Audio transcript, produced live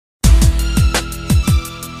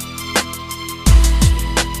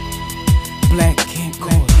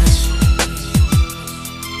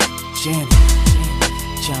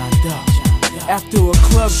After a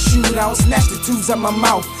club shootout, snatched the tubes out my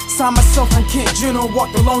mouth. Signed myself on Kent General,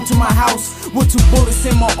 walked alone to my house. With 2 bullets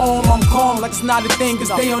in my arm, I'm calm like it's not a thing. Cause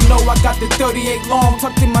they don't know I got the 38 long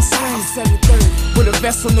tucked in my sling. 730 with a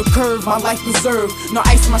vest on the curve, my life preserved. No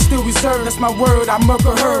ice in my still reserved, that's my word, I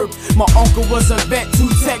murder herb. My uncle was a vet, 2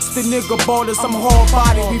 texts, the nigga bought us. I'm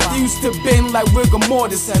hard-bodied, refused to bend like rigor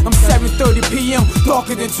mortis. I'm 7:30 p.m.,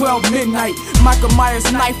 darker than 12 midnight. Michael Myers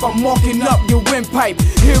knife, I'm walking up your windpipe.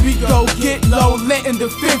 Here we go, get low, letting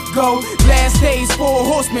the 5th go. Last days, 4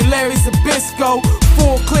 horsemen, Larry Zabisco.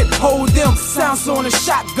 Full clip, hold them, sounds on a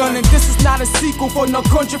shotgun. And this is not a sequel for No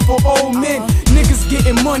Country for Old Men. Niggas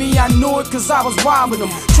getting money, I know it cause I was wild with them.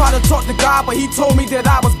 Tried to talk to God, but he told me that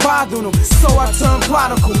I was bothering him. So I turned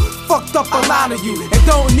prodigal, fucked up a lot of you. And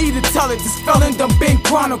don't need to tell it, this felon done been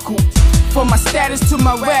chronicled. From my status to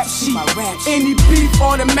my rap sheet, any beef,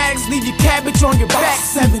 automatics, leave your cabbage on your back.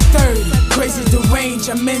 7:30, crazy deranged,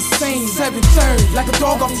 I'm insane. 7:30, like a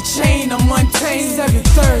dog off the chain, I'm untamed.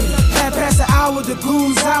 7:30, half past an hour, the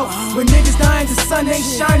goons out. When niggas dying, the sun ain't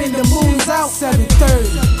shining, the moon's out. 7:30,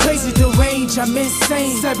 crazy deranged, I'm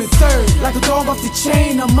insane. 7:30, like a dog off the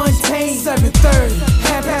chain, I'm untamed. 7:30,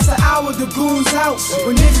 half past an hour, the goons out.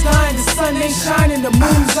 When niggas dying, the sun ain't shining, the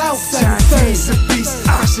moon's out. 7:30,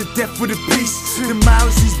 I should death for the beast. The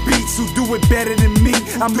miles these beats who do it better than me.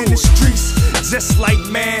 I'm in the streets just like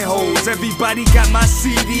manholes. Everybody got my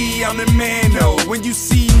CD on the mano. When you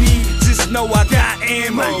see me, just know I got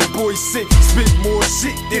ammo. Boy sick, spit more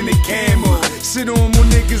shit than a camel. Shit on more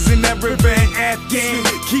niggas in that river and Afghan.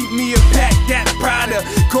 Keep me a pack, that Prada.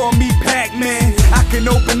 Call me Pac-Man. I can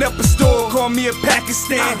open up a store, call me a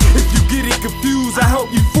Pakistan. If you get it confused, I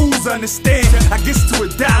hope you fools understand. I guess to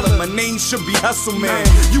 $1, my name should be Hustle Man.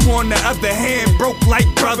 You on the other hand, broke like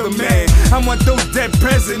Brother Man. I want those dead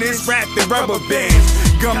presidents wrapped in rubber bands.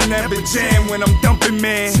 Gum never jam when I'm dumping,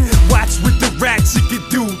 man. Watch what the rats you can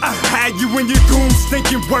do. Had you and your goons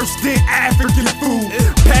thinking worse than African food.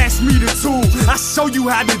 Pass me the tool, I show you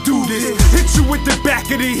how to do this. Hit you with the back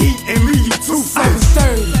of the heat and leave you too.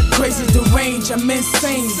 7:30, crazy deranged, I'm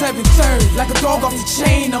insane. 7:30, like a dog off the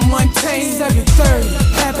chain, I'm untamed. 7:30,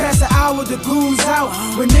 half past an hour, the goons out.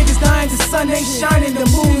 When niggas dying, the sun ain't shining, the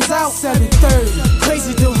moon's out. 7:30,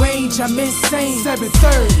 crazy deranged, I'm insane.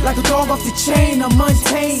 7:30, like a dog off the chain, I'm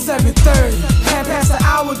untamed. 7:30, half past an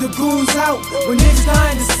hour, the goons out. When niggas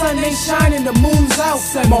dying, the sun ain't shining, the moon's out.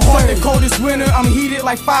 7:30, my heart the coldest winter, I'm heated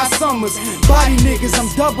like 5 summers. Body niggas, I'm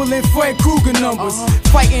doubling Fred Krueger numbers.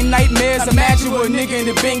 Fighting nightmares, imagine what a nigga in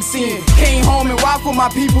the bank scene. Came home and rock for my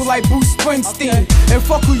people like Bruce Springsteen. And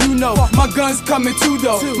fuck who you know, my guns coming too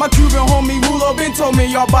though. My Cuban homie Rulo been told me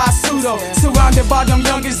y'all buy pseudo. Surrounded by them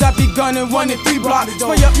youngins that be gunning 1 and 3 blocks.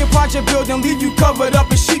 Spray up your project building, leave you covered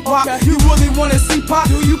up in sheetrock. You really wanna see pop?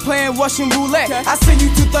 Do you playing Russian roulette? I send you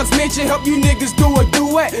to Thugs Mansion, help you niggas do a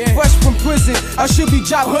duet. Fresh from prison, I should be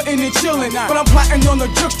job hunting and chilling, but I'm plotting on the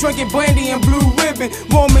jokes, drinking brandy and blue ribbon.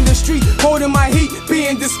 Roaming the street, holding my heat,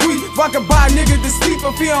 being discreet. Rock-a-bye nigga to sleep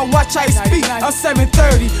if he don't watch I speak. I'm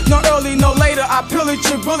 7:30, no early, no later. I pillage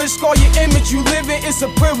your village, score your image. You living, it's a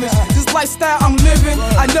privilege. This lifestyle I'm living,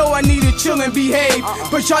 I know I need to chill and behave,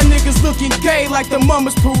 but y'all niggas looking gay like the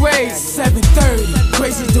Mama's Parade. 7:30,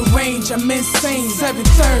 crazy deranged, I'm insane.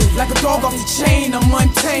 7:30, like a dog off the chain, I'm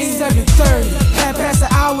untamed. 7:30, half past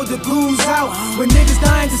an hour, the goons out. When niggas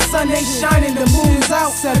dying, the sun ain't shining, the moon's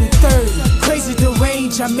out. 7:30, crazy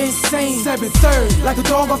deranged, I'm insane. 7:30, like a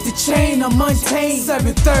dog off the chain, I'm untamed.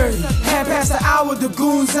 7:30, half past an hour, the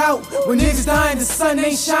goons out. When niggas dying, the sun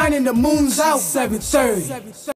ain't shining, the moon's out. 7:30.